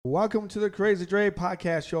Welcome to the Crazy Dre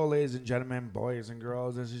podcast show, ladies and gentlemen, boys and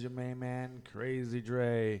girls. This is your main man, Crazy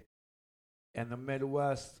Dre, and the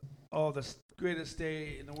Midwest. Oh, the greatest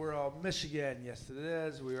state in the world, Michigan. Yes, it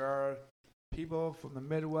is. We are people from the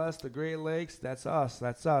Midwest, the Great Lakes. That's us.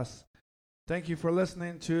 That's us. Thank you for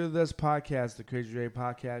listening to this podcast, the Crazy Dre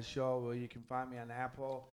podcast show. Where you can find me on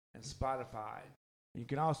Apple and Spotify. You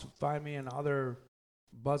can also find me in other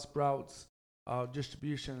Buzzsprouts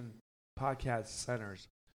distribution podcast centers.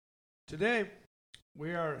 Today,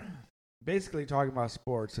 we are basically talking about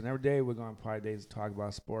sports, and every day we're going to probably days to talk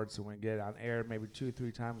about sports, and we get on air maybe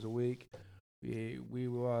 2-3 times a week. We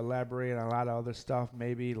will elaborate on a lot of other stuff,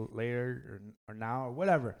 maybe later or now or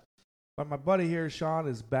whatever. But my buddy here, Sean,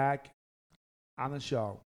 is back on the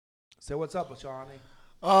show. Say what's up, Shawnee.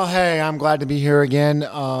 Oh, hey, I'm glad to be here again.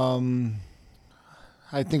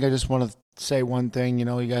 I think I just want to say one thing. You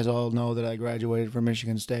know, you guys all know that I graduated from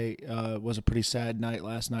Michigan State. It was a pretty sad night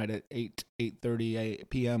last night at 8:30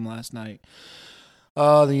 p.m. last night.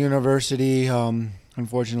 The university,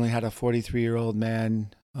 unfortunately, had a 43-year-old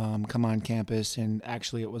man come on campus, and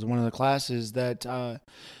actually it was one of the classes that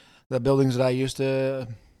the buildings that I used to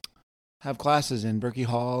have classes in, Berkey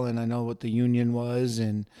Hall, and I know what the union was,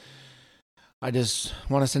 and I just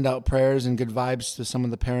want to send out prayers and good vibes to some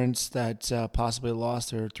of the parents that possibly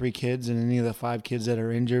lost their 3 kids and any of the 5 kids that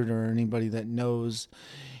are injured or anybody that knows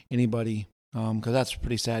anybody, because that's a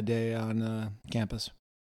pretty sad day on campus.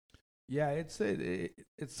 Yeah, it's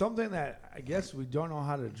something that I guess we don't know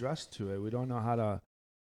how to address to it. We don't know how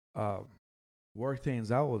to work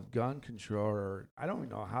things out with gun control, or I don't even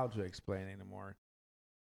know how to explain anymore.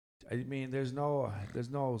 I mean, there's no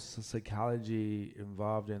psychology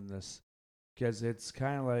involved in this. Because it's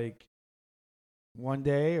kind of like 1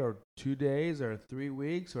 day or 2 days or 3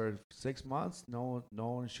 weeks or 6 months, no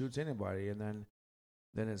one shoots anybody, and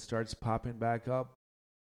then it starts popping back up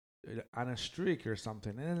on a streak or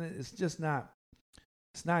something, and it's just not.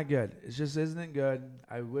 It's not good. It just isn't good.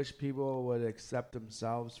 I wish people would accept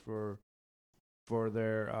themselves for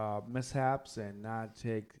their mishaps and not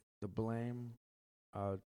take the blame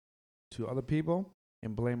to other people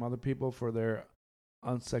and blame other people for their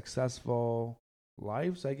unsuccessful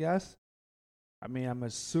lives, I guess. I mean, I'm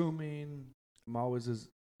assuming I'm always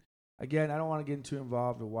again, I don't want to get too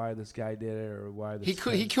involved with why this guy did it or why this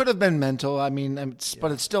he could have been mental. I mean,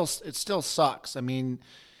 but it still sucks. I mean,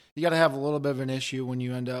 you got to have a little bit of an issue when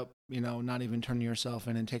you end up, you know, not even turning yourself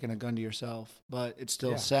in and taking a gun to yourself. But it's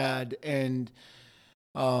still sad, and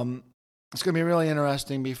it's going to be really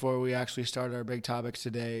interesting before we actually start our big topics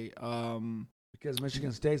today. Because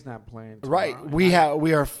Michigan State's not playing tomorrow. Right.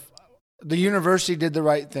 The university did the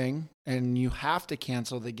right thing, and you have to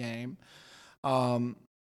cancel the game.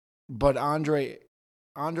 But Andre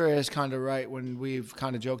is kind of right when we've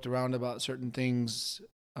kind of joked around about certain things.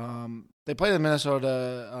 They play the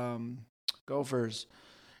Minnesota Gophers,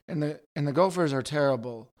 and the Gophers are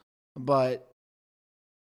terrible. But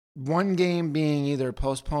one game being either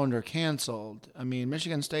postponed or canceled, I mean,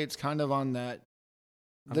 Michigan State's kind of on that.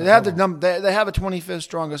 They have they have a 25th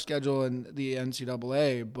strongest schedule in the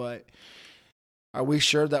NCAA, but are we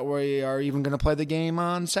sure that we are even going to play the game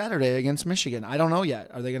on Saturday against Michigan? I don't know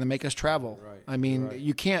yet. Are they going to make us travel? Right. I mean,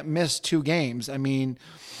 You can't miss 2 games. I mean,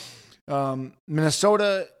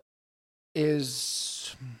 Minnesota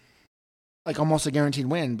is like almost a guaranteed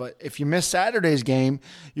win, but if you miss Saturday's game,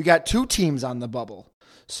 you got 2 teams on the bubble.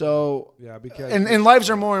 So because and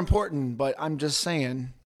lives are more important. But I'm just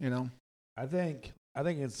saying, you know, I think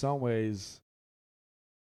in some ways,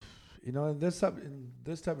 you know, in this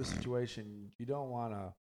type of situation, you don't want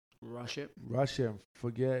to rush it and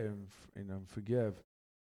forget and forgive.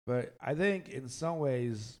 But I think in some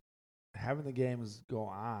ways, having the games go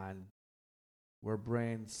on will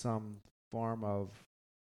bring some form of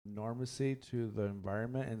normalcy to the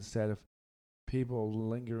environment instead of people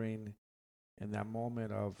lingering in that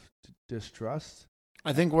moment of distrust.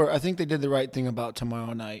 I think they did the right thing about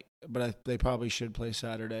tomorrow night, but they probably should play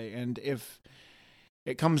Saturday. And if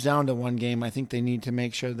it comes down to one game, I think they need to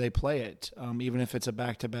make sure they play it, even if it's a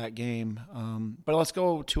back-to-back game. But let's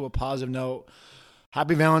go to a positive note.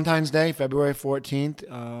 Happy Valentine's Day, February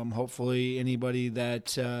 14th. Hopefully anybody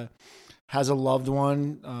that has a loved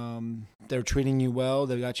one, they're treating you well.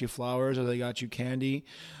 They got you flowers or they got you candy.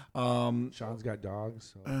 Sean's got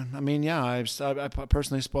dogs. So. I mean, yeah, I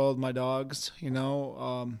personally spoiled my dogs, you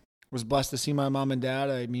know. Was blessed to see my mom and dad.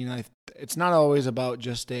 I mean, it's not always about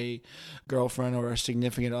just a girlfriend or a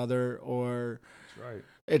significant other, or That's right.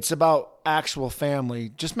 It's about actual family.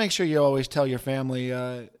 Just make sure you always tell your family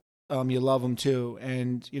you love them too.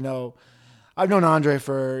 And, you know, I've known Andre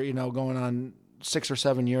for, you know, going on 6 or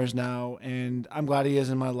 7 years now, and I'm glad he is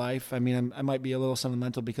in my life. I mean, I might be a little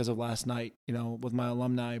sentimental because of last night, with my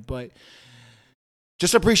alumni, but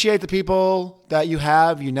just appreciate the people that you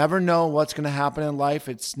have. You never know what's going to happen in life.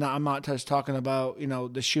 I'm not just talking about,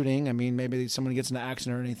 the shooting. I mean, maybe someone gets in an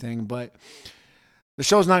accident or anything, but the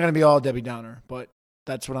show's not going to be all Debbie Downer, but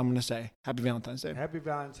that's what I'm going to say. Happy Valentine's Day. Happy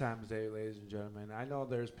Valentine's Day, ladies and gentlemen. I know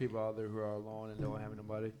there's people out there who are alone and don't have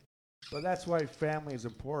anybody, but that's why family is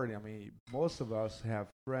important. I mean, most of us have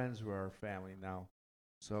friends who are family now,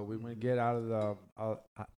 so we want to get out of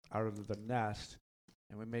the nest,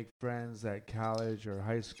 and we make friends at college or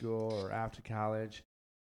high school or after college,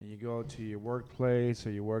 and you go to your workplace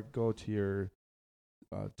or go to your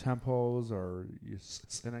temples or your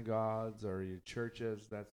synagogues or your churches.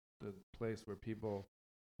 That's the place where people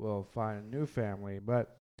will find a new family.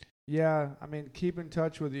 But yeah, I mean, keep in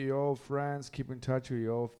touch with your old friends, keep in touch with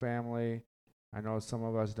your old family. I know some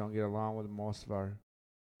of us don't get along with most of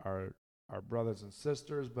our brothers and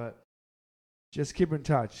sisters, but just keep in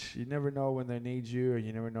touch. You never know when they need you, or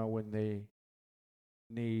you never know when they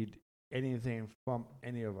need anything from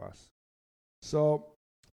any of us. So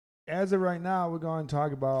as of right now, we're going to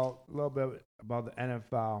talk about a little bit about the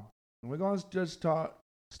NFL. And we're going to just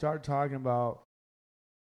start talking about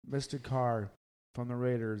Mr. Carr from the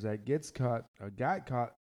Raiders that got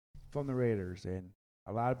cut from the Raiders. And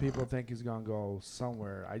a lot of people think he's going to go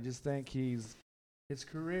somewhere. I just think his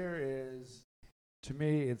career is, to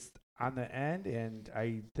me, it's on the end. And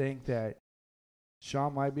I think that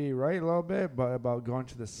Sean might be right a little bit, but about going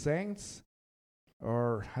to the Saints,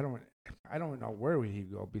 or I don't know where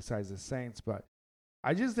he'd go besides the Saints, but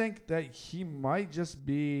I just think that he might just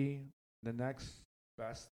be the next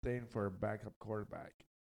best thing for a backup quarterback.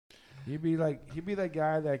 He'd be that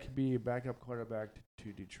guy that could be a backup quarterback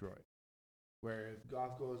to Detroit, where if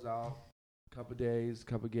Goff goes out a couple days,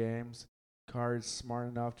 couple games, Carr is smart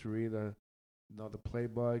enough to read the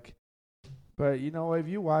playbook. But if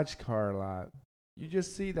you watch Carr a lot, you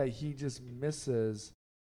just see that he just misses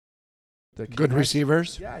the good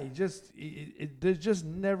receivers. Yeah, they're just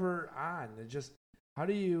never on. It just how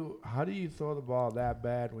do you throw the ball that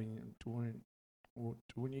bad when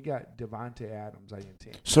you got Devontae Adams on your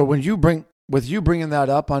team? So when you bringing that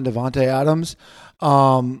up on Devontae Adams,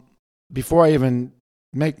 before I even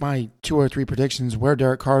make my 2 or 3 predictions where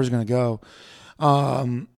Derek Carr is going to go,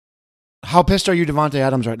 how pissed are you, Devontae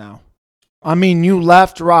Adams, right now? I mean, you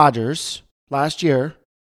left Rodgers last year,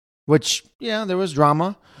 which there was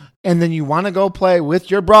drama. And then you want to go play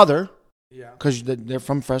with your brother, because they're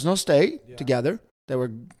from Fresno State together. They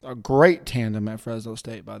were a great tandem at Fresno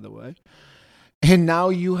State, by the way. And now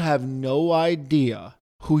you have no idea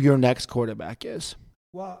who your next quarterback is.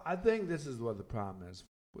 Well, I think this is what the problem is.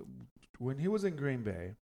 When he was in Green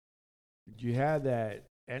Bay, you had that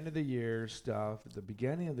end of the year stuff, the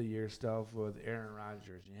beginning of the year stuff with Aaron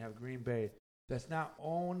Rodgers. You have Green Bay that's not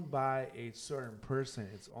owned by a certain person.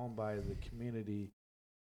 It's owned by the community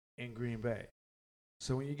in Green Bay.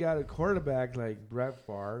 So when you got a quarterback like Brett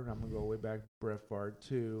Favre, I'm gonna go way back Brett Favre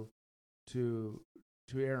to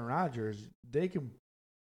Aaron Rodgers, they can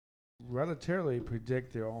relatively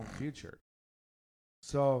predict their own future.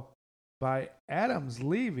 So by Adams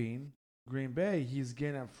leaving Green Bay, he's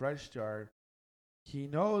getting a fresh start. He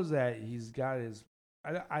knows that he's got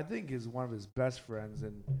I think is one of his best friends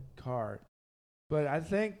in Carr. But I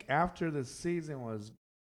think after the season was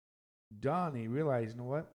done, he realized, you know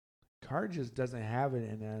what? Carr just doesn't have it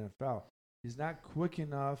in the NFL. He's not quick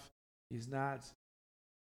enough. He's not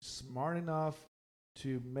smart enough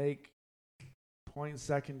to make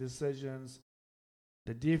point-second decisions.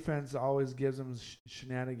 The defense always gives him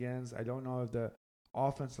shenanigans. I don't know if the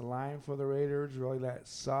offensive line for the Raiders really that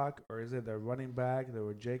suck, or is it the running back, there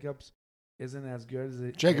were Jacobs, isn't as good as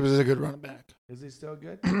it. Jacobs is a good running back. Is he still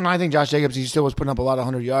good? I think Josh Jacobs, he still was putting up a lot of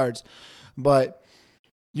 100 yards. But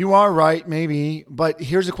you are right, maybe. But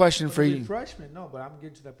here's a question for you. Refreshment, no, but I'm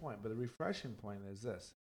getting to that point. But the refreshing point is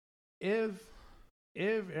this. If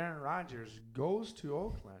Aaron Rodgers goes to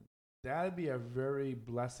Oakland, that would be a very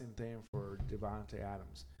blessing thing for Devontae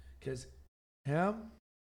Adams. Because him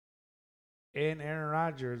and Aaron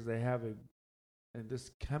Rodgers, they have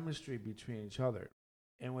this chemistry between each other.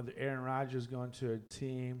 And with Aaron Rodgers going to a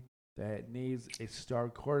team that needs a star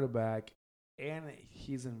quarterback, and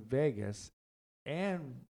he's in Vegas,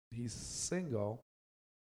 and he's single,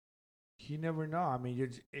 you never know. I mean,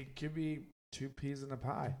 it could be 2 peas in a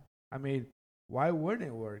pie. I mean, why wouldn't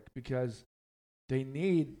it work? Because they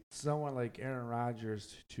need someone like Aaron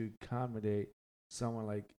Rodgers to accommodate someone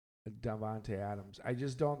like Devontae Adams. I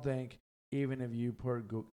just don't think, even if you put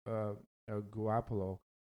Garoppolo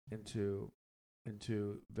into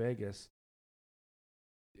Vegas,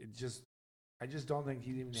 I just don't think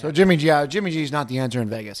he's even. So Jimmy G's not the answer in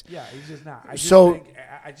Vegas. Yeah, he's just not.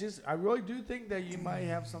 I really do think that you might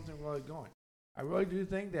have something really going. I really do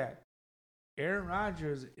think that Aaron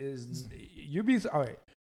Rodgers is. All right.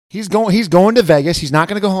 He's going to Vegas. He's not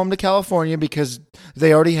going to go home to California because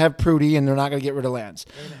they already have Prudy and they're not going to get rid of Lance.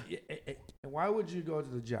 And why would you go to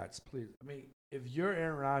the Jets, please? I mean, if you're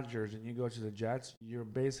Aaron Rodgers and you go to the Jets, you're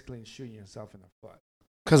basically shooting yourself in the foot.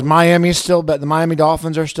 Because Miami's still better. The Miami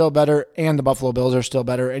Dolphins are still better, and the Buffalo Bills are still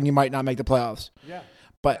better, and you might not make the playoffs. Yeah.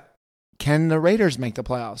 But can the Raiders make the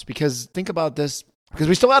playoffs? Because think about this. Because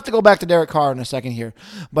we still have to go back to Derek Carr in a second here.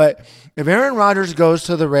 But if Aaron Rodgers goes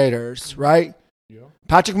to the Raiders, right? Yeah.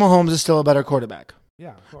 Patrick Mahomes is still a better quarterback.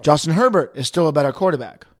 Yeah. Of course. Justin Herbert is still a better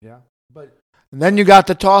quarterback. Yeah. But and then you got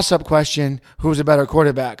the toss-up question: who's a better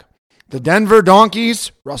quarterback? The Denver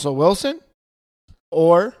Donkeys, Russell Wilson,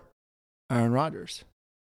 or Aaron Rodgers?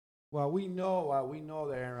 Well, we know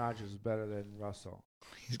that Aaron Rodgers is better than Russell.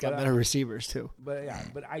 He's got better receivers too. But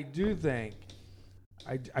I do think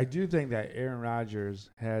that Aaron Rodgers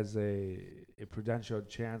has a potential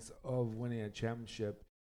chance of winning a championship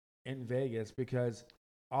in Vegas because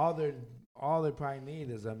all they probably need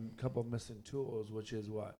is a couple missing tools, which is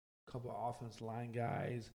what? A couple of offensive line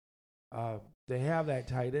guys. They have that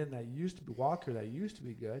tight end that used to be Walker that used to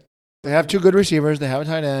be good. They have two good receivers. They have a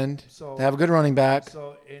tight end. They have a good running back.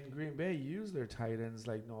 So in Green Bay, use their tight ends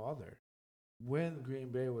like no other. When Green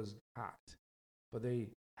Bay was hot, but they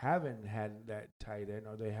haven't had that tight end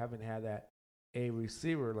or they haven't had that a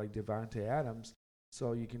receiver like Devontae Adams,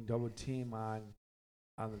 so you can double team on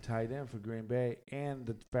the tight end for Green Bay, and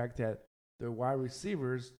the fact that their wide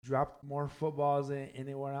receivers dropped more footballs than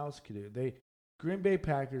anyone else could do. Green Bay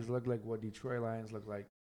Packers look like what Detroit Lions looked like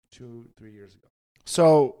 2-3 years ago.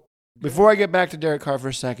 So before I get back to Derek Carr for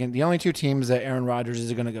a second, the only two teams that Aaron Rodgers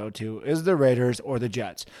is going to go to is the Raiders or the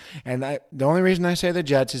Jets. And the only reason I say the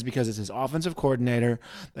Jets is because it's his offensive coordinator.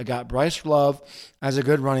 They got Bryce Love as a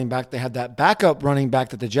good running back. They had that backup running back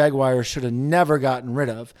that the Jaguars should have never gotten rid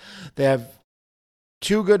of. They have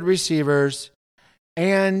two good receivers,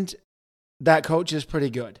 and that coach is pretty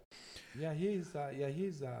good. Yeah, he's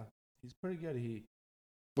pretty good.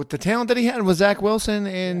 With the talent that he had with Zach Wilson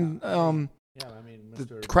and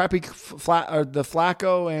the crappy the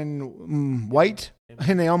Flacco and White,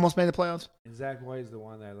 and they almost made the playoffs. And Zach White is the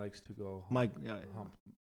one that likes to go hump.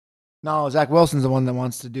 No, Zach Wilson's the one that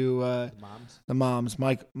wants to do the moms.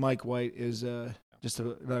 Mike White is just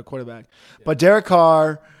another quarterback. Yeah. But Derek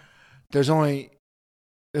Carr, there's only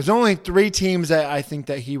three teams that I think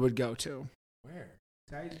that he would go to. Where?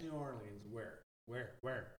 Besides New Orleans,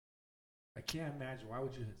 where? I can't imagine. Why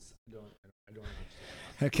would you? I don't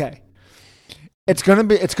understand. Okay. It's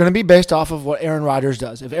gonna be based off of what Aaron Rodgers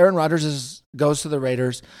does. If Aaron Rodgers goes to the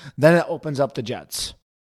Raiders, then it opens up the Jets.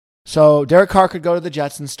 So Derek Carr could go to the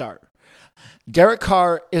Jets and start. Derek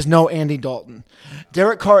Carr is no Andy Dalton.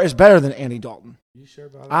 Derek Carr is better than Andy Dalton. You sure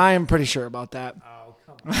about that? I am pretty sure about that. Oh,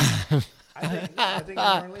 come on. I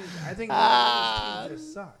think New Orleans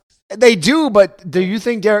just sucks. They do, but do you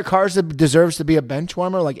think Derek Carr deserves to be a bench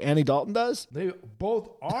warmer like Andy Dalton does? They both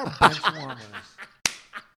are bench warmers.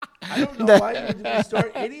 I don't know why you didn't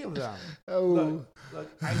start any of them. Oh. Look,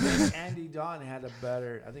 I think Andy Dalton I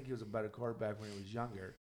think he was a better quarterback when he was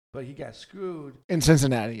younger, but he got screwed. In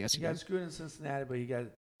Cincinnati, yes. He got screwed in Cincinnati, but he got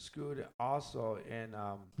screwed also in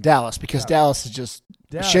Dallas, because Dallas is just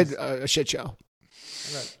a shit show.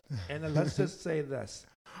 And then let's just say this.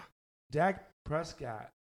 Dak Prescott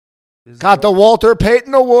got the Walter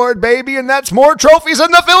Payton Award, baby, and that's more trophies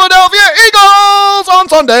than the Philadelphia Eagles on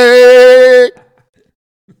Sunday.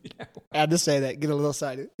 Yeah. I had to say that. Get a little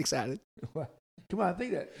excited. Come on, I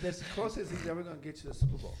think that's the closest he's ever going to get to the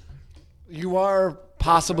Super Bowl. You are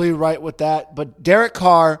possibly right with that, but Derek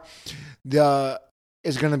Carr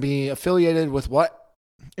is going to be affiliated with what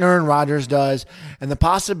Aaron Rodgers does, and the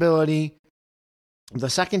possibility, the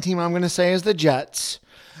second team I'm going to say is the Jets,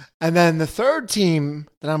 and then the third team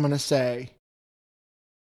that I'm going to say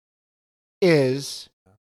is...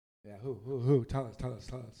 Yeah, who? Tell us.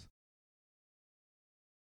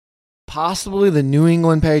 Possibly the New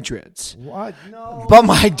England Patriots. What? No. But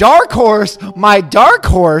my dark horse. What? My dark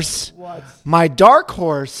horse. My dark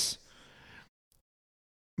horse.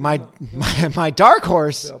 Bill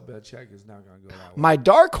Belichick is not going to go that way. My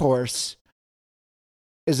dark horse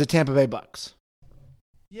is the Tampa Bay Bucks.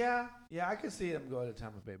 Yeah, I can see him go to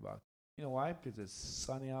Tampa Bay Bucks. You know why? Because it's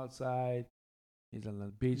sunny outside. He's on the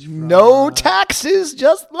beach. No taxes,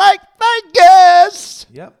 just like Vegas.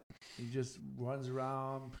 Yep. He just runs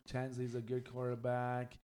around, pretends he's a good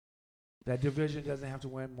quarterback. That division doesn't have to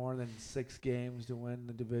win more than 6 games to win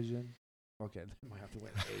the division. Okay, they might have to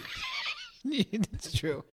win 8. It's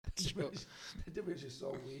true. It's true. The division is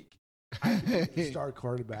so weak. I can be the star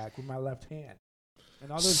quarterback with my left hand.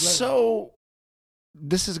 And others So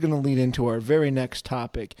this is going to lead into our very next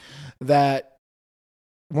topic that,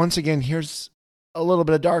 once again, here's a little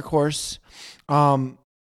bit of dark horse.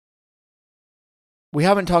 We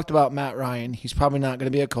haven't talked about Matt Ryan. He's probably not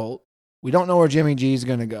going to be a Colt. We don't know where Jimmy G is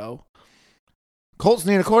going to go. Colts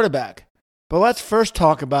need a quarterback. But let's first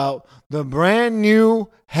talk about the brand new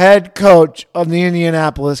head coach of the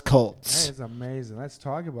Indianapolis Colts. That is amazing. Let's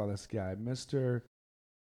talk about this guy, Mr.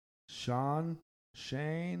 Shane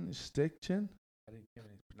Steichen. I didn't even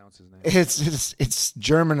pronounce his name. It's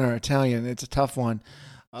German or Italian. It's a tough one.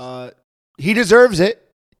 He deserves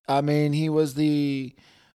it. I mean, he was the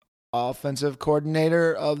offensive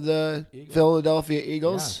coordinator of the Philadelphia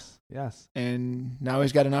Eagles. Yes. And now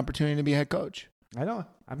he's got an opportunity to be head coach. I know.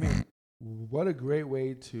 I mean, what a great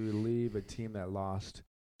way to leave a team that lost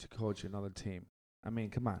to coach another team. I mean,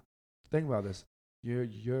 come on. Think about this.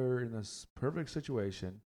 You're in this perfect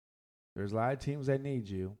situation. There's a lot of teams that need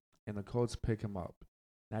you, and the Colts pick him up.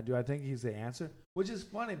 Now, do I think he's the answer? Which is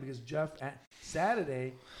funny because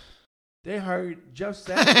Saturday, they hired Jeff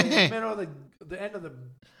Saturday in the middle of the end of the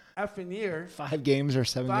effing year. 5 games or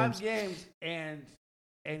 7 games? 5 games,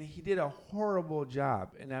 and he did a horrible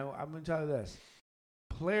job. And I'm going to tell you this.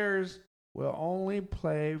 Players will only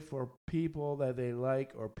play for people that they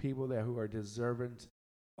like or people who are deserving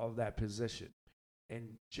of that position.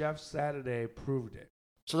 And Jeff Saturday proved it.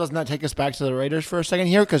 So doesn't that take us back to the Raiders for a second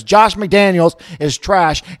here? Because Josh McDaniels is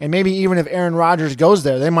trash, and maybe even if Aaron Rodgers goes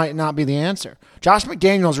there, they might not be the answer. Josh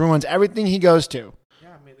McDaniels ruins everything he goes to. Yeah,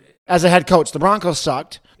 I mean, as a head coach, the Broncos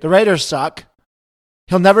sucked. The Raiders suck.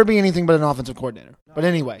 He'll never be anything but an offensive coordinator. No, but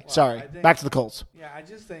anyway, back to the Colts. Yeah, I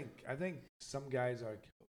think some guys are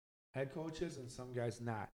head coaches and some guys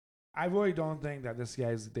not. I really don't think that this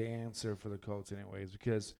guy's the answer for the Colts anyways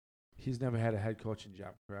because he's never had a head coaching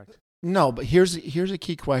job, correct? No, but here's a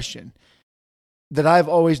key question that I've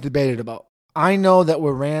always debated about. I know that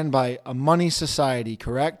we're ran by a money society,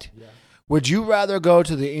 correct? Yeah. Would you rather go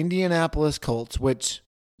to the Indianapolis Colts, which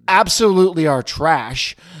absolutely are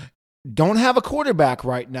trash, don't have a quarterback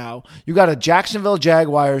right now? You got a Jacksonville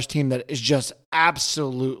Jaguars team that is just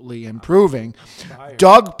absolutely improving.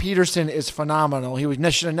 Doug Peterson is phenomenal. He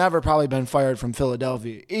should have never probably been fired from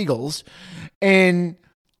Philadelphia Eagles. And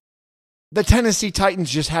the Tennessee Titans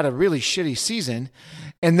just had a really shitty season,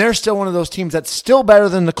 and they're still one of those teams that's still better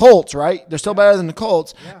than the Colts, right? They're still better than the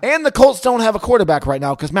Colts. Yeah. And the Colts don't have a quarterback right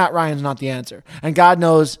now because Matt Ryan's not the answer. And God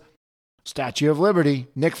knows, Statue of Liberty,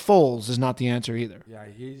 Nick Foles is not the answer either. Yeah,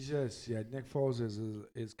 Nick Foles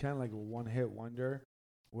is kind of like a one-hit wonder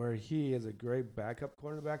where he is a great backup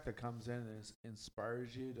quarterback that comes in and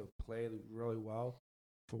inspires you to play really well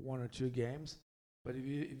for 1 or 2 games. But if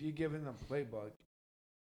you give him a playbook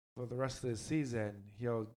for the rest of the season,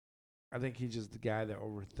 I think he's just the guy that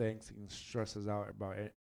overthinks and stresses out about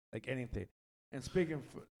it, like anything. And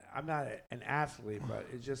I'm not an athlete, but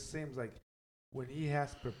it just seems like when he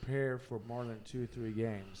has to prepare for more than 2 or 3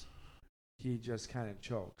 games, he just kind of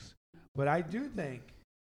chokes. But I do think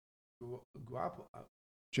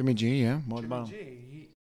Jimmy G, yeah. What about him?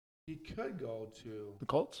 He could go to the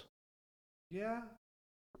Colts. Yeah,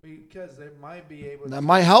 because they might be able. That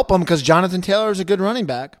might help him because Jonathan Taylor is a good running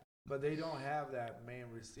back. But they don't have that main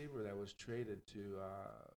receiver that was traded to.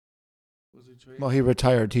 Was he traded? Well, he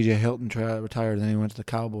retired. T.J. Hilton retired, and then he went to the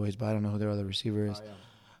Cowboys. But I don't know who their other receiver is. Yeah.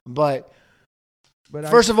 But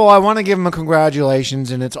first of all, I want to give him a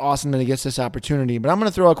congratulations, and it's awesome that he gets this opportunity. But I'm going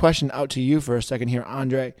to throw a question out to you for a second here,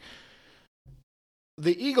 Andre.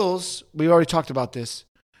 The Eagles, we already talked about this,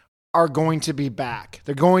 are going to be back.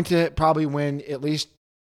 They're going to probably win at least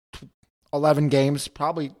 11 games,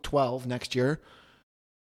 probably 12 next year.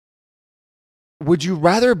 Would you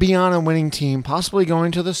rather be on a winning team, possibly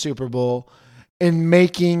going to the Super Bowl, and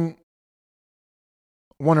making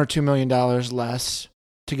 $1 or $2 million less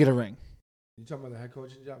to get a ring? You talking about the head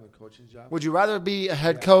coaching job, the coaching job? Would you rather be a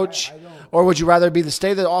head coach, or would you rather be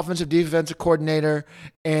the offensive defensive coordinator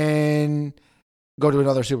and go to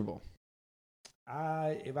another Super Bowl?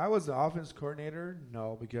 If I was the offense coordinator,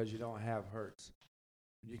 no, because you don't have Hurts.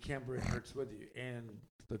 You can't bring Hurts with you, and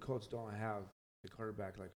the Colts don't have the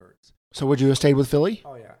quarterback like Hurts. So would you have stayed with Philly?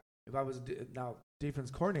 Oh, yeah. If I was now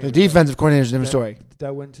defense coordinator. The defensive coordinator is a different story.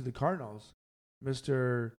 That went to the Cardinals.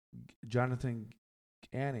 Mr. Jonathan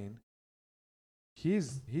Gannon,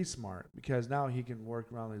 he's smart because now he can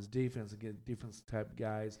work around his defense and get defense-type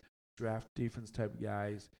guys, draft defense-type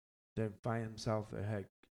guys, then find himself a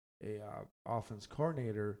offense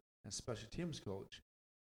coordinator and special teams coach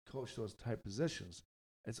those type positions.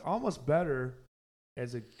 It's almost better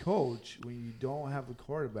as a coach when you don't have a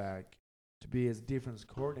quarterback to be his defense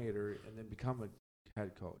coordinator and then become a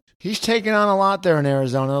head coach. He's taking on a lot there in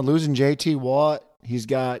Arizona, losing J.T. Watt. He's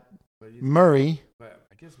got Murray. But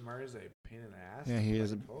I guess Murray's a pain in the ass. Yeah, he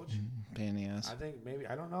is a coach. Pain in the ass. I think maybe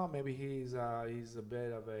I don't know. Maybe he's a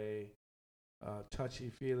bit of a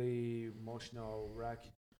touchy-feely, emotional wreck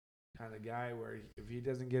kind of guy where if he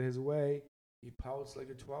doesn't get his way, he pouts like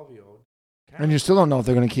a 12-year-old. And you still don't know if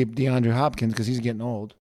they're going to keep DeAndre Hopkins because he's getting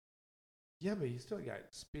old. Yeah, but he's still got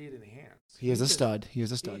speed in the hands. He is a stud.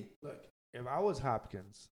 Look, if I was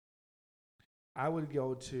Hopkins, I would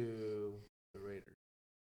go to the Raiders.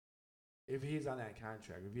 If he's on that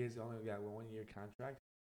contract, if he's only got a 1-year contract,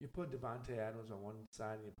 you put Devontae Adams on one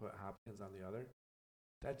side and you put Hopkins on the other.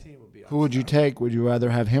 That team would be. Who would you take? Would you rather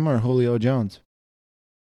have him or Julio Jones?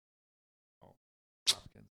 Oh,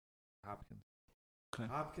 Hopkins. Okay.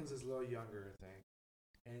 Hopkins is a little younger, I think,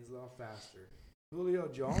 and he's a little faster. Julio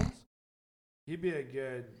Jones, he'd be a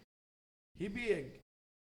good.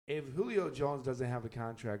 If Julio Jones doesn't have a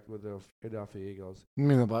contract with the Philadelphia Eagles. You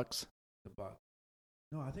mean the Bucks? The Bucks.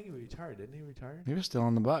 No, I think he retired. Didn't he retire? He was still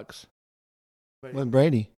on the Bucks. But, with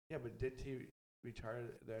Brady. Yeah, but didn't he retire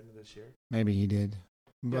at the end of this year? Maybe he did.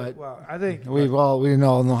 But yeah, well, I think we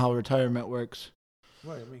all know how retirement works.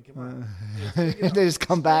 What I mean, come on. They just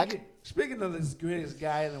come back. Speaking of this greatest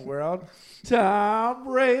guy in the world, Tom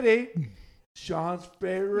Brady, Sean's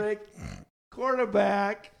favorite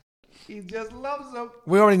quarterback. He just loves him.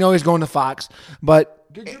 We already know he's going to Fox, but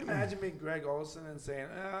could you imagine being Greg Olsen and saying,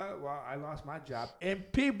 well, I lost my job.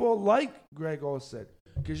 And people like Greg Olsen.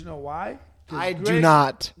 Because you know why? Do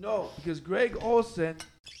not. No, because Greg Olsen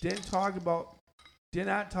did not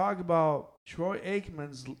talk about Troy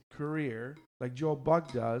Aikman's career like Joe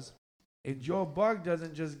Buck does. And Joe Buck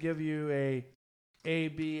doesn't just give you a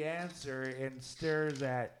B answer and stares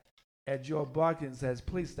at Joe Buck and says,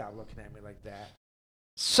 please stop looking at me like that.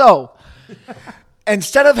 So,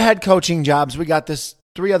 instead of head coaching jobs, we got this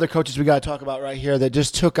 3 other coaches we got to talk about right here that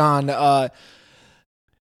just took on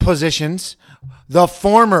positions. The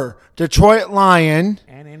former Detroit Lion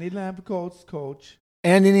and Indianapolis coach.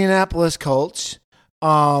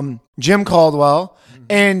 Jim Caldwell. Mm-hmm.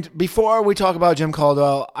 And before we talk about Jim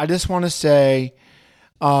Caldwell, I just want to say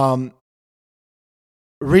Rihanna,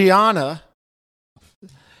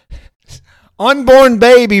 unborn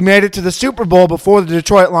baby, made it to the Super Bowl before the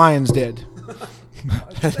Detroit Lions did.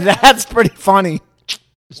 That's pretty funny.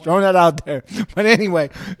 Just throwing that out there. But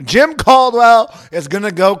anyway, Jim Caldwell is going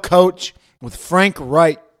to go coach with Frank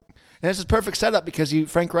Reich. And this is perfect setup because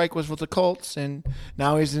Frank Reich was with the Colts, and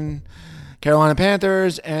now he's in Carolina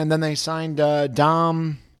Panthers, and then they signed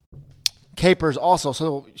Dom Capers also.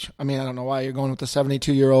 So, I mean, I don't know why you're going with the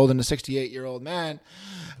 72-year-old and the 68-year-old man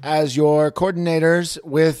as your coordinators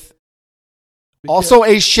with also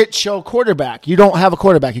a shit show quarterback. You don't have a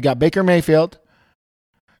quarterback. You got Baker Mayfield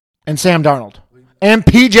and Sam Darnold and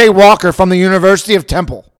P.J. Walker from the University of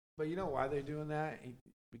Temple. But you know why they're doing that?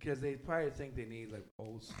 Because they probably think they need like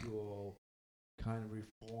old school kind of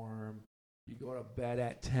reform. You go to bed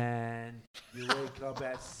at 10, you wake up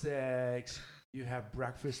at 6, you have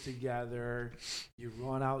breakfast together, you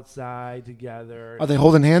run outside together. Are they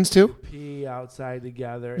holding hands too? You pee outside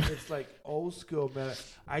together. It's like old school.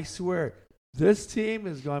 I swear, this team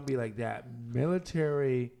is going to be like that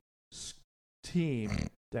military team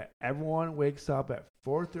that everyone wakes up at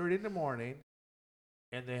 4:30 in the morning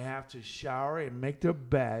and they have to shower and make their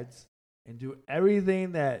beds and do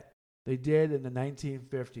everything that they did in the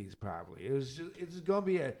 1950s probably. It's going to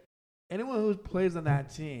be anyone who plays on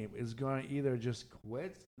that team is going to either just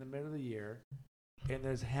quit in the middle of the year and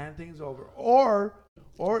just hand things over, or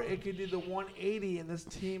it could do the 180 and this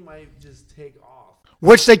team might just take off.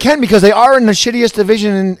 Which they can because they are in the shittiest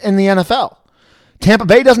division in the NFL. Tampa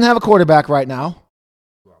Bay doesn't have a quarterback right now.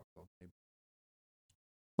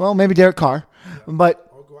 Well, maybe Derek Carr, but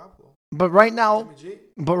right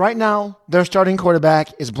now their starting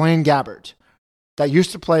quarterback is Blaine Gabbert, that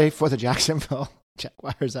used to play for the Jacksonville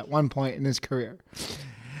Jaguars at one point in his career.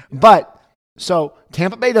 But so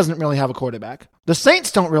Tampa Bay doesn't really have a quarterback. The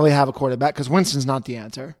Saints don't really have a quarterback because Winston's not the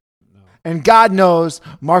answer. No. And God knows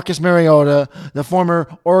Marcus Mariota, the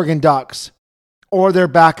former Oregon Ducks, or their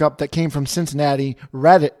backup that came from Cincinnati,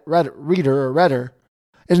 Redder.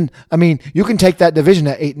 You can take that division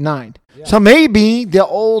at 8 and 9. Yeah. So maybe the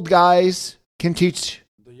old guys can teach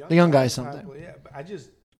the young guys something. Yeah, but I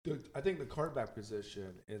think the quarterback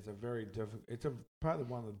position is a very difficult. It's probably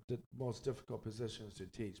one of the most difficult positions to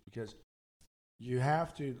teach because you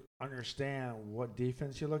have to understand what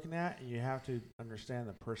defense you're looking at, and you have to understand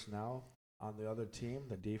the personnel on the other team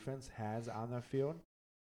the defense has on the field.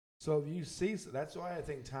 So if you see, that's why I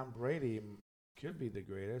think Tom Brady could be the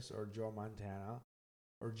greatest, or Joe Montana,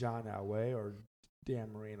 or John Elway, or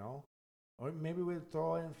Dan Marino, or maybe we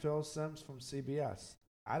throw in Phil Simms from CBS.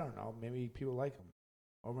 I don't know. Maybe people like him,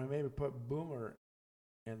 or maybe put Boomer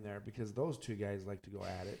in there because those two guys like to go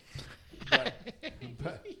at it.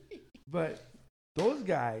 But those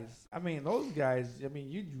guys,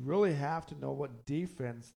 you really have to know what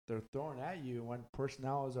defense they're throwing at you when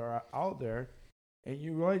personnels are out there, and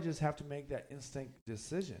you really just have to make that instinct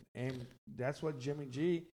decision. And that's what Jimmy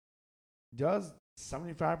G does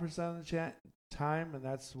 75% of the time, and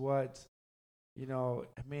that's what,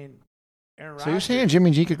 Aaron Rodgers. So you're saying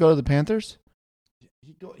Jimmy G could go to the Panthers?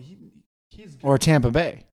 He's or Tampa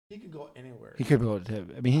Bay? He could go anywhere. He could go to.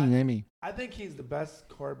 I think he's the best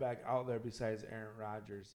quarterback out there besides Aaron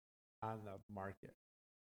Rodgers on the market.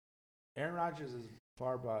 Aaron Rodgers is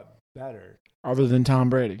far better. Other than Tom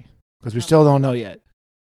Brady, because we still don't know yet.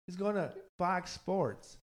 He's going to Fox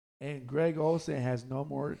Sports, and Greg Olsen has no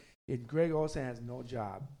more. And Greg Olsen has no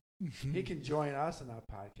job. He can join us on our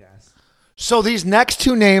podcast. So these next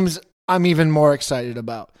two names, I'm even more excited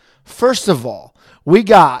about. First of all, we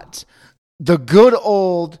got the good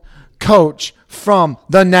old coach from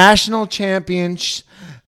the national champions,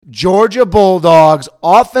 Georgia Bulldogs,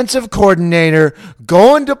 offensive coordinator,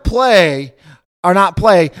 going to play, or not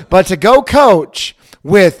play, but to go coach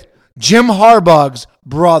with Jim Harbaugh's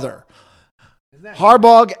brother.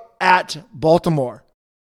 Harbaugh at Baltimore.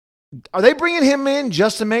 Are they bringing him in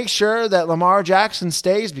just to make sure that Lamar Jackson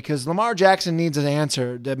stays? Because Lamar Jackson needs an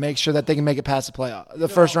answer to make sure that they can make it past the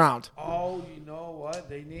first round. Oh, you know what?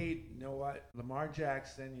 Lamar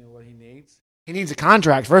Jackson, you know what he needs? He needs a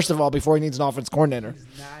contract, first of all, before he needs an offense coordinator.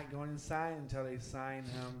 He's not going to sign until they sign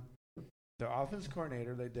him. The offense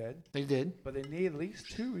coordinator, they did. They did. But they need at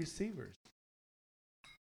least 2 receivers.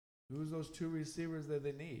 Who's those 2 receivers that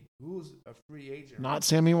they need? Who's a free agent? Not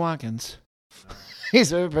Sammy Watkins. No.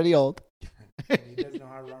 He's pretty old. He doesn't know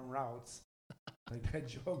how to run routes. Like that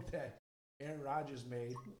joke that Aaron Rodgers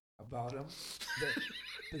made about him.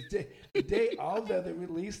 The day all that they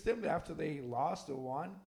released him after they lost or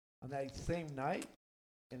won on that same night,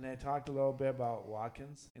 and they talked a little bit about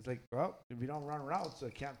Watkins. It's like, well, if you don't run routes, I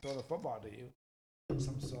can't throw the football to you of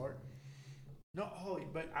some sort. No,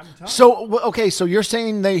 but I'm telling you. So, okay, so you're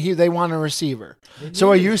saying they want a receiver. So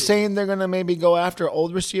are you saying they're going to maybe go after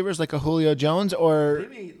old receivers like a Julio Jones or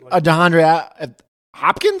a DeAndre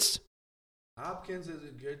Hopkins? Hopkins is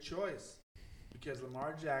a good choice because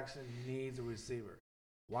Lamar Jackson needs a receiver.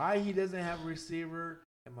 Why he doesn't have a receiver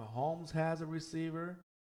and Mahomes has a receiver?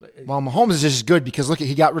 Well, Mahomes is just good because, look,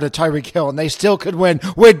 he got rid of Tyreek Hill, and they still could win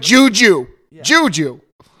with Juju. Yeah. Juju.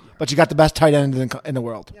 Yeah. But you got the best tight end in the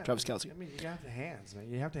world, Travis Kelce. I mean, you got the hands,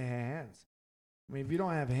 man. You have to have hands. I mean, if you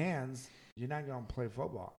don't have hands, you're not going to play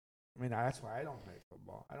football. I mean, that's why I don't play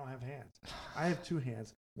football. I don't have hands. I have 2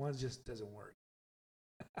 hands. One just doesn't work.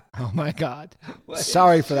 Oh, my God.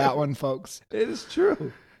 Sorry for that one, folks. It is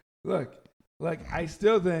true. Look, I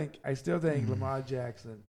still think Lamar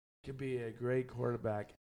Jackson could be a great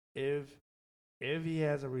quarterback if he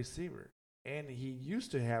has a receiver. And he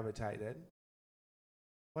used to have a tight end.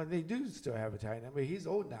 Well, they do still have a tight end, but he's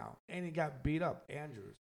old now. And he got beat up,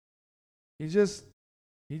 Andrews. He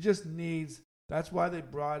just needs – that's why they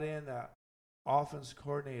brought in the offense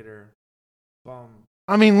coordinator from –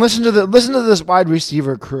 I mean, listen to this wide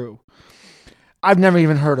receiver crew. I've never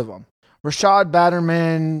even heard of them. Rashad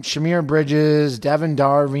Batterman, Shamir Bridges, Devin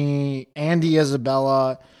Darby, Andy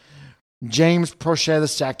Isabella, James Prochet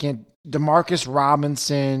II, Demarcus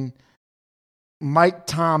Robinson, Mike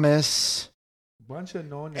Thomas. Bunch of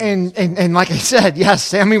no names. And like I said, yes,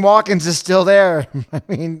 Sammy Watkins is still there.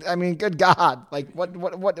 I mean, good God. Like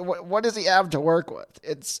what does he have to work with?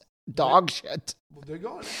 It's dog shit. Well,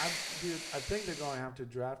 I think they're going to have to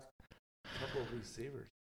draft a couple of receivers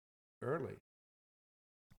early.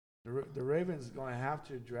 The Ravens are going to have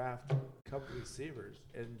to draft a couple of receivers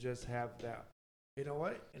and just have that. You know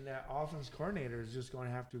what? And that offense coordinator is just going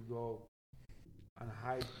to have to go on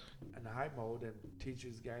high mode and teach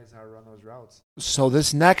these guys how to run those routes. So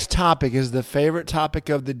this next topic is the favorite topic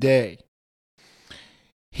of the day.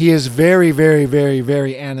 He is very, very, very,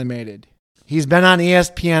 very animated. He's been on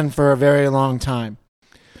ESPN for a very long time.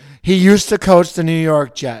 He used to coach the New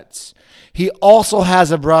York Jets. He also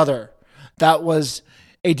has a brother that was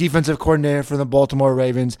a defensive coordinator for the Baltimore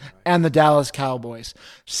Ravens and the Dallas Cowboys.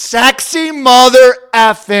 Sexy mother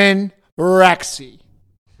effing Rexy.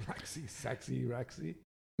 Sexy Rexy.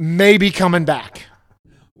 Maybe coming back.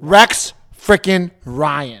 Rex frickin'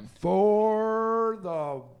 Ryan. For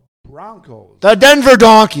the Broncos. The Denver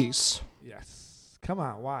Donkeys. Yes. Come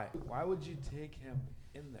on. Why? Why would you take him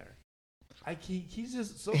in there. He's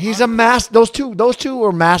just so. He's a Those two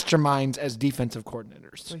were masterminds as defensive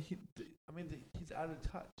coordinators. But he's out of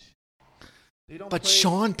touch. They don't. But play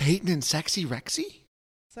Sean Payton and Sexy Rexy?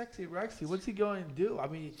 Sexy Rexy, what's he going to do? I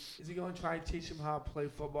mean, is he going to try and teach him how to play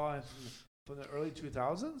football from the early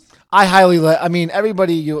 2000s?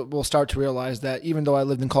 Everybody will start to realize that even though I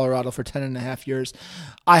lived in Colorado for 10 and a half years,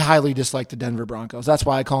 I highly dislike the Denver Broncos. That's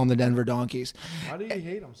why I call them the Denver Donkeys. Why do you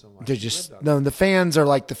hate them so much? They're the fans are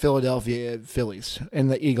like the Philadelphia Phillies and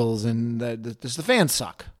the Eagles, and the fans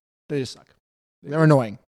suck. They just suck. They're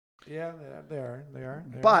annoying. Yeah, they are.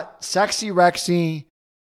 But Sexy Rexy,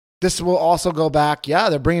 this will also go back. Yeah,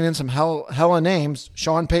 they're bringing in some hella names,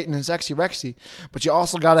 Sean Payton and Sexy Rexy, but you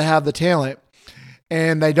also got to have the talent,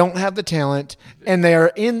 and they don't have the talent, and they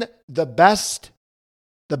are in the best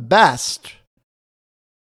Division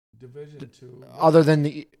 2, other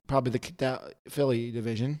than probably the Philly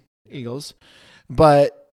division, Eagles,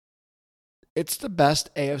 but it's the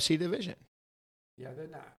best AFC division. Yeah, they're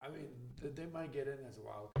not. I mean, they might get in as a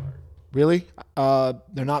wild card. Really?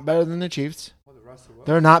 They're not better than the Chiefs. Russell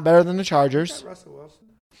Wilson. They're not better than the Chargers. Russell Wilson.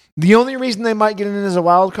 The only reason they might get in as a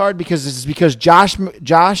wild card is because Josh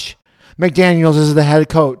McDaniels is the head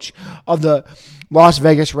coach of the Las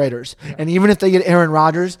Vegas Raiders. Yeah. And even if they get Aaron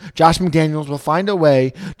Rodgers, Josh McDaniels will find a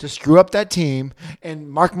way to screw up that team. And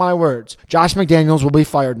mark my words, Josh McDaniels will be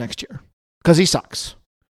fired next year because he sucks.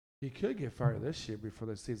 He could get fired this year before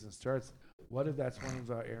the season starts. What if that's one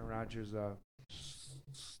of Aaron Rodgers'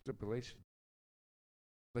 stipulations?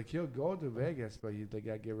 Like, he'll go to Vegas, but they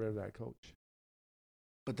got to get rid of that coach.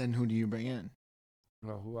 But then who do you bring in?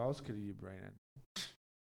 Well, who else could you bring in?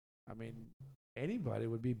 I mean, anybody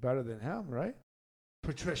would be better than him, right?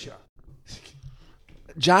 Patricia.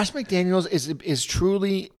 Josh McDaniels is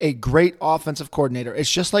truly a great offensive coordinator.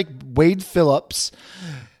 It's just like Wade Phillips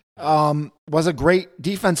was a great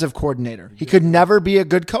defensive coordinator. He could never be a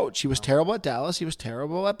good coach. He was terrible at Dallas. He was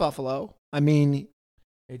terrible at Buffalo. I mean,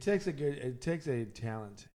 it takes a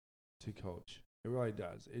talent to coach. It really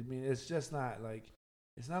does. I mean, it's not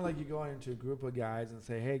like you go into a group of guys and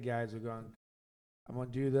say, "Hey guys, I'm going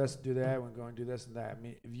to do this, do that. We're going to do this and that." I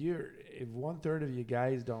mean, if 1/3 of you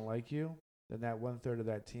guys don't like you, then that 1/3 of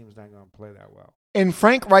that team is not going to play that well. And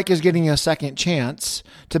Frank Reich is getting a second chance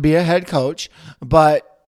to be a head coach, but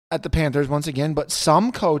at the Panthers once again, but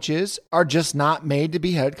some coaches are just not made to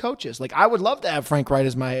be head coaches. Like, I would love to have Frank Reich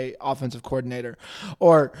as my offensive coordinator,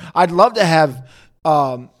 or I'd love to have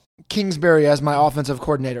Kingsbury as my offensive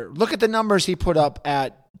coordinator. Look at the numbers he put up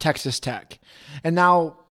at Texas Tech. And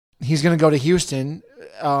now he's going to go to Houston,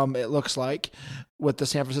 it looks like, with the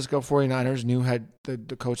San Francisco 49ers, new head,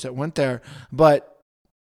 the coach that went there. But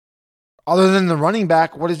other than the running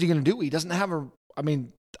back, what is he going to do? He doesn't have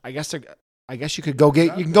I guess you could go get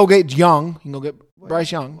Young. You can go get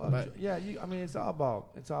Bryce Young. But. Yeah, it's all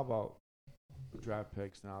about draft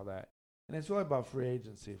picks and all that, and it's really about free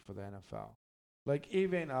agency for the NFL. Like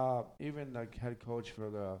even the head coach for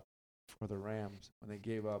the Rams, when they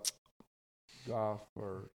gave up Goff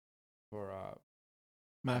for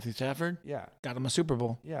Matthew Stafford, yeah, got him a Super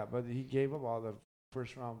Bowl. Yeah, but he gave up all the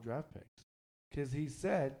first round draft picks because he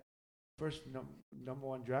said first number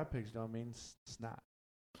one draft picks don't mean snot.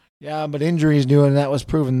 Yeah, but injuries do, and that was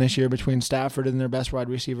proven this year between Stafford and their best wide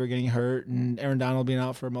receiver getting hurt and Aaron Donald being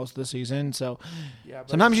out for most of the season. So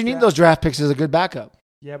sometimes you need those draft picks as a good backup.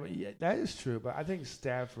 Yeah, but that is true. But I think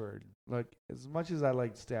Stafford, like, as much as I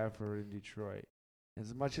like Stafford in Detroit,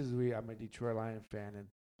 as much as I'm a Detroit Lions fan and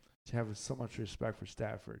to have so much respect for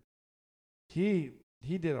Stafford, he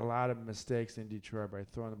did a lot of mistakes in Detroit by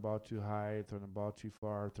throwing the ball too high, throwing the ball too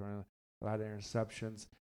far, throwing a lot of interceptions.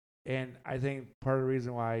 And I think part of the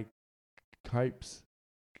reason why Coops,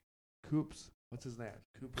 what's his name?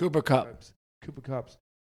 Cooper Kupp. Cooper Kupp.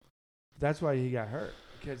 That's why he got hurt,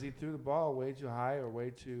 because he threw the ball way too high or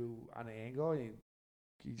way too on an angle, and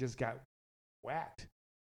he just got whacked.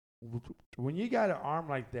 When you got an arm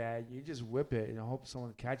like that, you just whip it and hope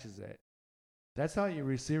someone catches it. That's how your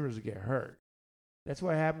receivers get hurt. That's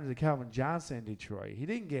what happened to Calvin Johnson in Detroit. He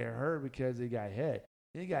didn't get hurt because he got hit.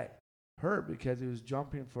 He got hurt because he was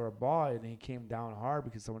jumping for a ball and he came down hard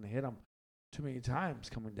because someone hit him too many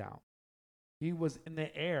times coming down. He was in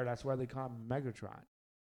the air. That's why they call him Megatron.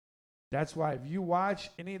 That's why if you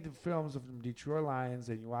watch any of the films of the Detroit Lions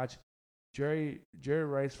and you watch Jerry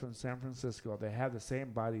Rice from San Francisco, they have the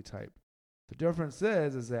same body type. The difference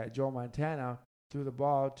is that Joe Montana threw the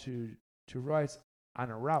ball to Rice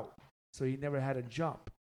on a route, so he never had to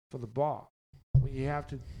jump for the ball. When you have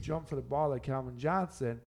to jump for the ball like Calvin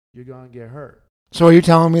Johnson, you're going to get hurt. So are you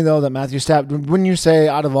telling me, though, that Matthew Stafford, wouldn't you say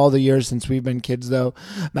out of all the years since we've been kids, though,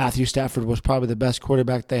 Matthew Stafford was probably the best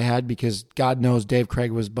quarterback they had because God knows Dave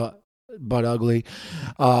Craig was but ugly.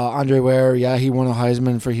 Andre Ware, yeah, he won a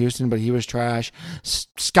Heisman for Houston, but he was trash.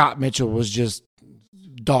 Scott Mitchell was just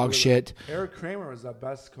dog shit. Eric Kramer was the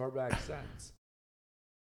best quarterback since.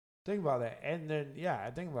 Think about that. And then,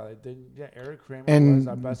 I think about it. Then, Eric Kramer was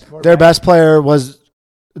our best quarterback. Their best player was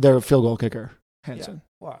their field goal kicker, Hansen. Yeah.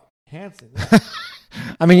 What? Hansen. Yeah.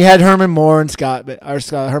 I mean, you had Herman Moore and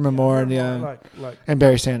Herman Moore and and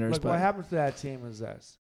Barry Sanders. Look, what happened to that team is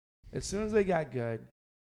this. As soon as they got good,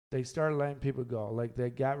 they started letting people go. Like, they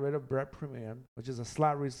got rid of Brett Premium, which is a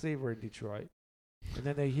slot receiver in Detroit. And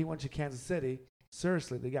then he went to Kansas City.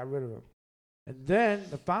 Seriously, they got rid of him. And then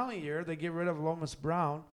the following year, they get rid of Lomas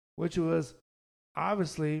Brown, which was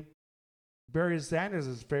obviously Barry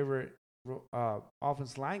Sanders' favorite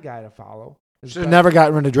offensive line guy to follow. Should have never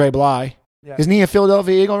gotten rid of Dre Bly. Yeah. Isn't he a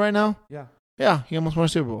Philadelphia Eagle right now? Yeah. Yeah, he almost won a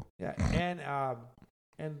Super Bowl. Yeah,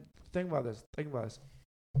 and think about this.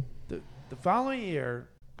 The following year,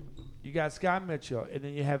 you got Scott Mitchell, and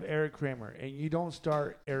then you have Eric Kramer, and you don't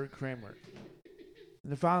start Eric Kramer.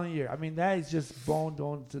 In the following year, I mean, that is just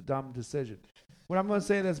dumb decision. What I'm going to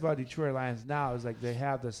say this about Detroit Lions now is like they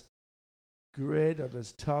have this grit or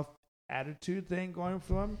this tough attitude thing going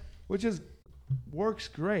for them, which works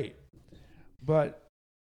great. But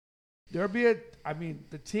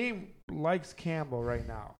the team likes Campbell right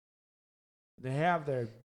now. They have their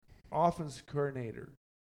offensive coordinator.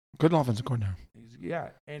 Good offensive coordinator.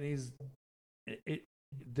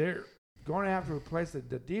 They're going to have to replace the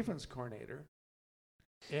defense coordinator,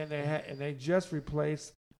 and they just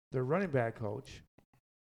replaced their running back coach.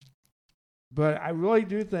 But I really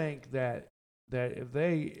do think that if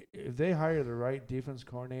they hire the right defense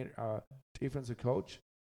coordinator, defensive coach,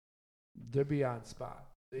 they'll be on spot.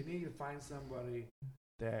 They need to find somebody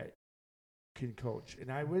that can coach,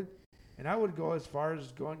 and I would go as far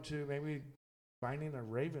as going to maybe finding the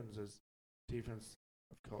Ravens as defensive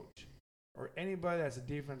coach, or anybody that's a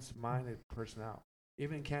defense-minded personnel.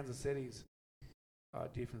 Even Kansas City's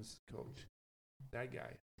defense coach, that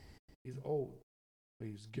guy, he's old, but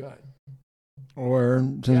he's good. Or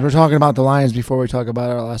since we're talking about the Lions before we talk about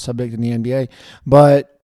our last subject in the NBA,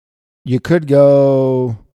 but you could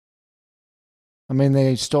go. I mean,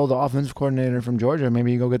 they stole the offensive coordinator from Georgia.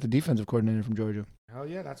 Maybe you go get the defensive coordinator from Georgia. Hell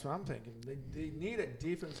yeah, that's what I'm thinking. They need a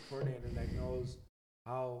defense coordinator that knows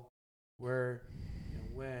how, where,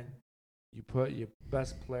 and when you put your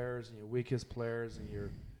best players and your weakest players, and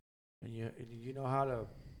you know how to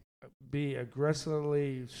be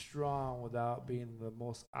aggressively strong without being the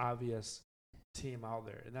most obvious team out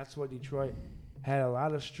there. And that's what Detroit had a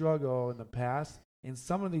lot of struggle in the past. In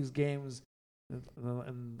some of these games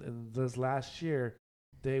in this last year,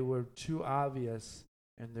 they were too obvious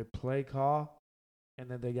in their play call, and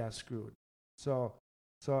then they got screwed. So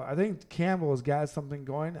I think Campbell has got something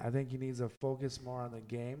going. I think he needs to focus more on the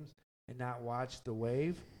games and not watch the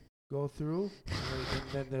wave go through. And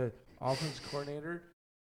then the offense coordinator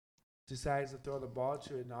decides to throw the ball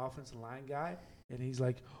to an offensive line guy, and he's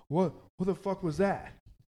like, "What the fuck was that?"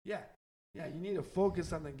 Yeah, you need to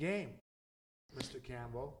focus on the game, Mr.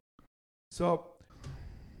 Campbell. So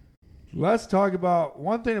let's talk about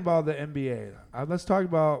one thing about the NBA. Let's talk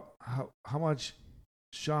about how much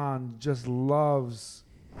Sean just loves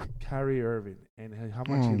Kyrie Irving and how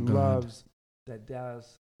much he loves that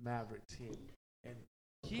Dallas Maverick team. And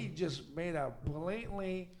he just made a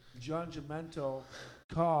blatantly judgmental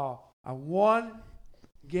call on one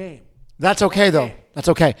game. That's okay, though. That's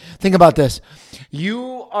okay. Think about this.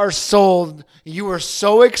 You are sold. You were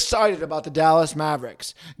so excited about the Dallas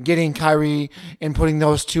Mavericks getting Kyrie and putting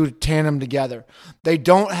those two tandem together. They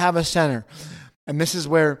don't have a center. And this is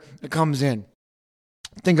where it comes in.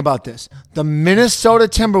 Think about this. The Minnesota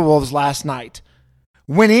Timberwolves last night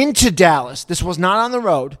went into Dallas. This was not on the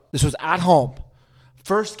road. This was at home.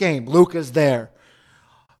 First game, Luka's there.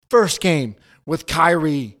 First game with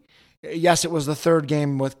Kyrie. Yes, it was the third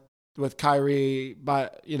game with Kyrie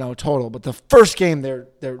total, but the first game they're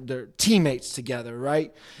teammates together,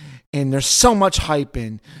 right? And there's so much hype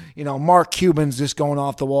in, Mark Cuban's just going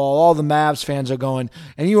off the wall. All the Mavs fans are going,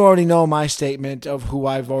 and you already know my statement of who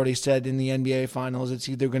I've already said in the NBA Finals. It's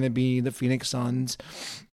either going to be the Phoenix Suns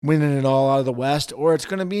winning it all out of the West, or it's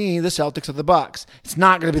going to be the Celtics or the Bucks. It's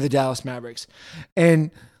not going to be the Dallas Mavericks. And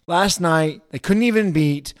last night they couldn't even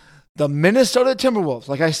beat the Minnesota Timberwolves.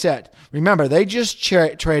 Like I said, remember, they just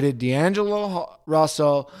traded D'Angelo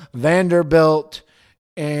Russell, Vanderbilt,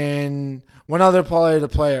 and one other player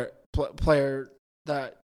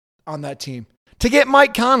that on that team to get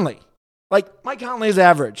Mike Conley. Like, Mike Conley is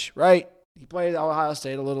average, right? He played at Ohio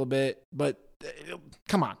State a little bit, but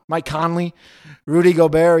come on. Mike Conley, Rudy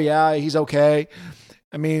Gobert, yeah, he's okay.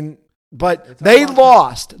 I mean, but they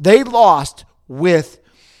lost. They lost with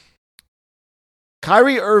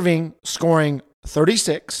Kyrie Irving scoring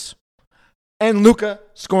 36 and Luka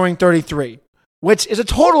scoring 33, which is a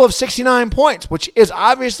total of 69 points, which is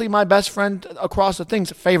obviously my best friend across the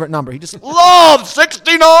thing's favorite number. He just loves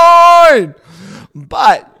 69.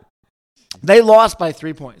 But they lost by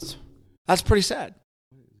 3 points. That's pretty sad.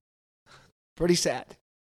 Pretty sad.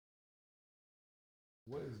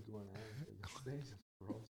 What is going on?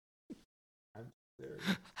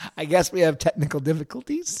 I guess we have technical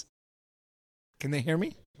difficulties. Can they hear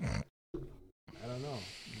me? I don't know.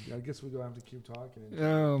 I guess we're going to have to keep talking.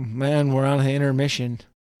 Oh, man, we're on an intermission.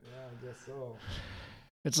 Yeah, I guess so.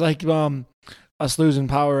 It's like us losing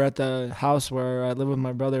power at the house where I live with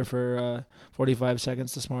my brother for 45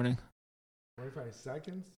 seconds this morning. 45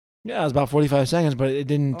 seconds? Yeah, it was about 45 seconds, but it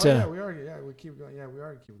didn't. We keep going. Yeah, we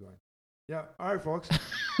are keep going. Yeah, all right, folks.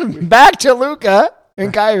 Back to Luka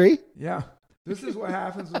and Kyrie. Yeah, this is what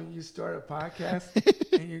happens when you start a podcast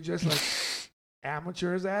and you're just like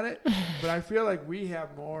amateurs at it. But I feel like we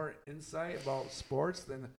have more insight about sports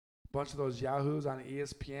than a bunch of those yahoos on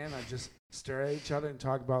ESPN that just stare at each other and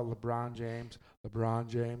talk about LeBron James,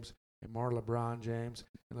 and more LeBron James,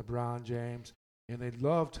 and they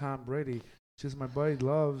love Tom Brady. Just my buddy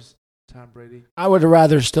loves Tom Brady. I would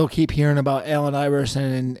rather still keep hearing about Allen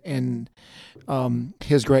Iverson and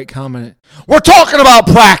his great comment. We're talking about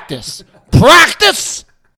practice. Practice.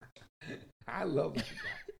 I love that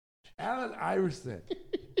guy. Allen Iverson.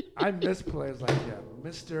 I miss players like him.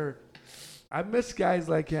 I miss guys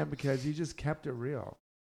like him because he just kept it real.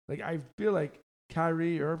 Like I feel like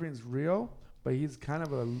Kyrie Irving's real, but he's kind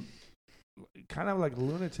of like a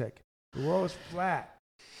lunatic. The world is flat.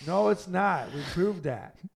 No, it's not. We proved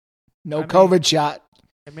that. No COVID shot.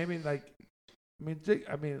 And maybe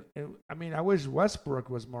I wish Westbrook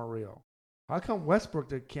was more real. How come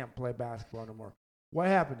Westbrook can't play basketball no more? What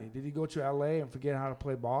happened? Did he go to LA and forget how to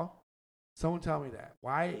play ball? Someone tell me that.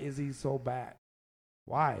 Why is he so bad?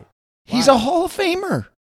 Why? He's a Hall of Famer.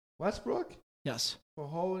 Westbrook? Yes. For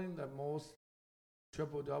holding the most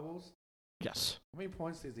triple doubles? Yes. How many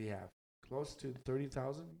points does he have? Close to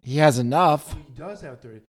 30,000? He has enough. He does have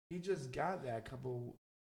 30. He just got that a couple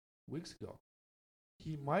weeks ago.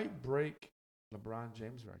 He might break LeBron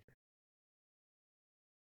James' record.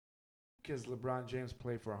 Because LeBron James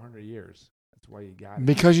played for 100 years. That's why you got it.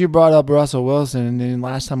 Because you brought up Russell Wilson, and then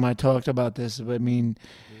last time I talked about this, I mean,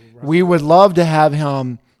 we would love to have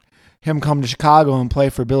him come to Chicago and play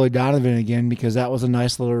for Billy Donovan again because that was a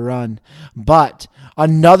nice little run. But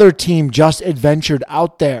another team just adventured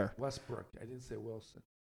out there. Westbrook. I didn't say Wilson.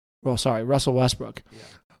 Well, sorry, Russell Westbrook. Yeah.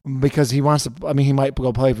 Because he wants to, he might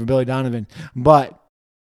go play for Billy Donovan. But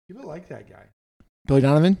people like that guy. Billy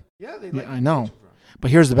Donovan? Yeah, they like I know. But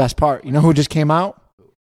here's the best part. You know who just came out?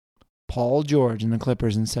 Paul George and the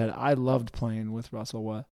Clippers and said, I loved playing with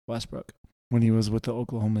Russell Westbrook when he was with the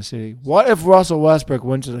Oklahoma City. What if Russell Westbrook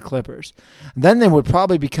went to the Clippers? Then they would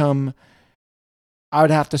probably become, I would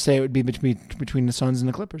have to say it would be between the Suns and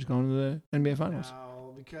the Clippers going to the NBA Finals.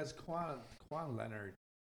 No, because Kawhi Leonard,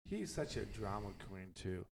 he's such a drama queen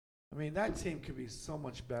too. I mean, that team could be so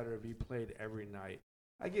much better if he played every night.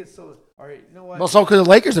 I get so, all right, you know what? Well, so could the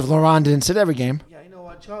Lakers if LeBron didn't sit every game. Yeah, you know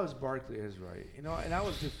what? Charles Barkley is right. You know, and I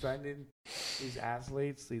was defending these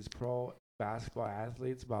athletes, these pro basketball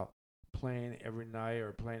athletes, about playing every night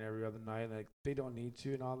or playing every other night. Like, they don't need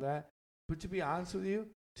to and all that. But to be honest with you,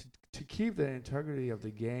 to keep the integrity of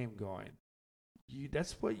the game going,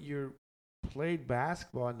 that's what you're played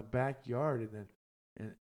basketball in the backyard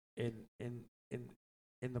and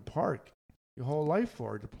in the park your whole life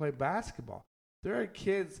for, to play basketball. There are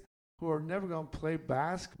kids who are never going to play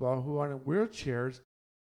basketball who are in wheelchairs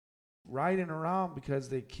riding around because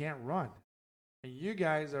they can't run. And you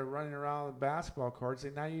guys are running around the basketball courts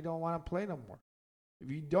and now you don't want to play no more. If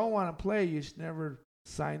you don't want to play, you should never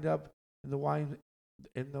signed up in the YMCA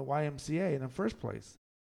in the first place.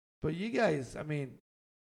 But you guys, I mean,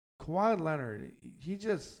 Kawhi Leonard,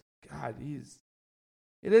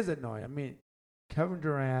 it is annoying. I mean, Kevin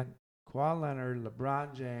Durant, Kawhi Leonard,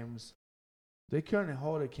 LeBron James, they couldn't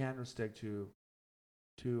hold a candlestick to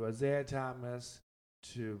Isaiah Thomas,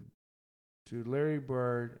 to Larry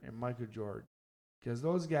Bird and Michael Jordan, because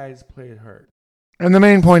those guys played hurt. And the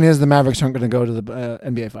main point is the Mavericks aren't going to go to the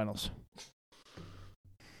NBA Finals.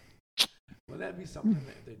 Would that be something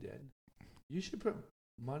that they did? You should put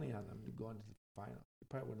money on them to go into the finals. You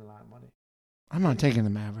probably win a lot of money. I'm not taking the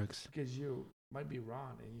Mavericks. Because you might be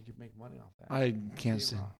wrong and you could make money off that. I can't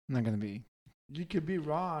say. I'm not going to be. You could be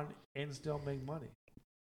wrong and still make money.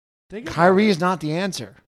 Think about Kyrie it. is not the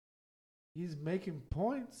answer. He's making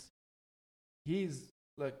points. He's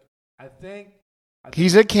look. I think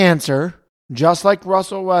He's a cancer, just like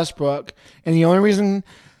Russell Westbrook. And the only reason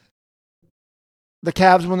the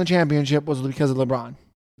Cavs won the championship was because of LeBron.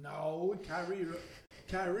 no.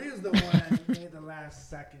 Kyrie is the one that made the last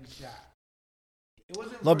second shot. It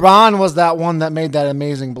wasn't LeBron was that one that made that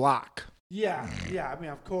amazing block. Yeah. I mean,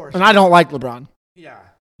 of course. And I don't like LeBron. Yeah.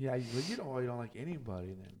 You don't like anybody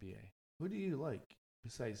in the NBA. Who do you like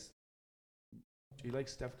besides? Do you like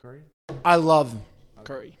Steph Curry? I love Okay.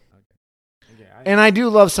 Curry. Okay. And I do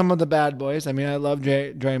love some of the bad boys. I mean, I love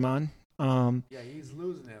Draymond. Yeah, he's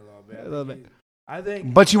losing it a little bit. I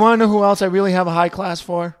think. But you want to know who else I really have a high class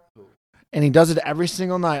for? Who? And he does it every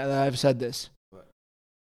single night that I've said this. What?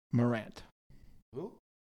 Morant. Who?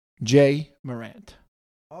 Jay Morant.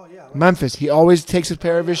 Oh yeah. Memphis. He always takes a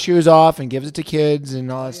pair of his shoes off and gives it to kids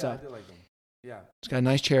and all that stuff. I do like him. Yeah. He's got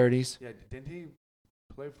nice charities. Yeah. Didn't he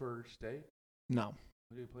play for State? No.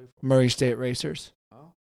 Who did he play for? Murray State Racers.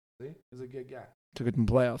 Oh, see, he's a good guy. Took it in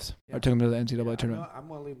playoffs. Yeah. Or took him to the NCAA tournament. I'm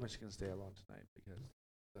going to leave Michigan State alone tonight because of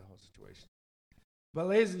the whole situation. But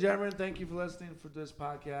ladies and gentlemen, thank you for listening for this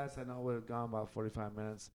podcast. I know we've gone about 45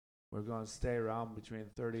 minutes. We're going to stay around between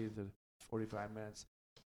 30 to 45 minutes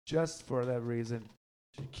just for that reason,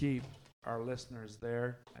 to keep our listeners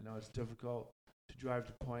there. I know it's difficult to drive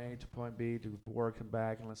to point A to point B, to work and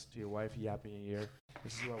back and listen to your wife yapping in your ear.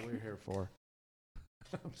 This is what we're here for.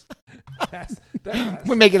 that's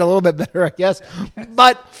We make it a little bit better, I guess.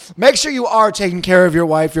 But make sure you are taking care of your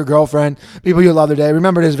wife, your girlfriend, people you love today.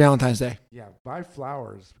 Remember, it is Valentine's Day. Yeah, buy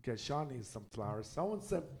flowers because Sean needs some flowers. Someone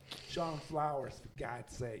said Sean flowers, for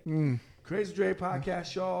God's sake. Crazy Dre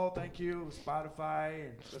Podcast Show. Thank you, Spotify.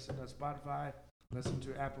 And listen to Spotify. Listen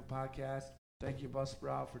to Apple Podcasts. Thank you,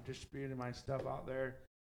 Buzzsprout, for distributing my stuff out there.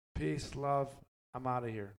 Peace, love. I'm out of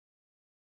here.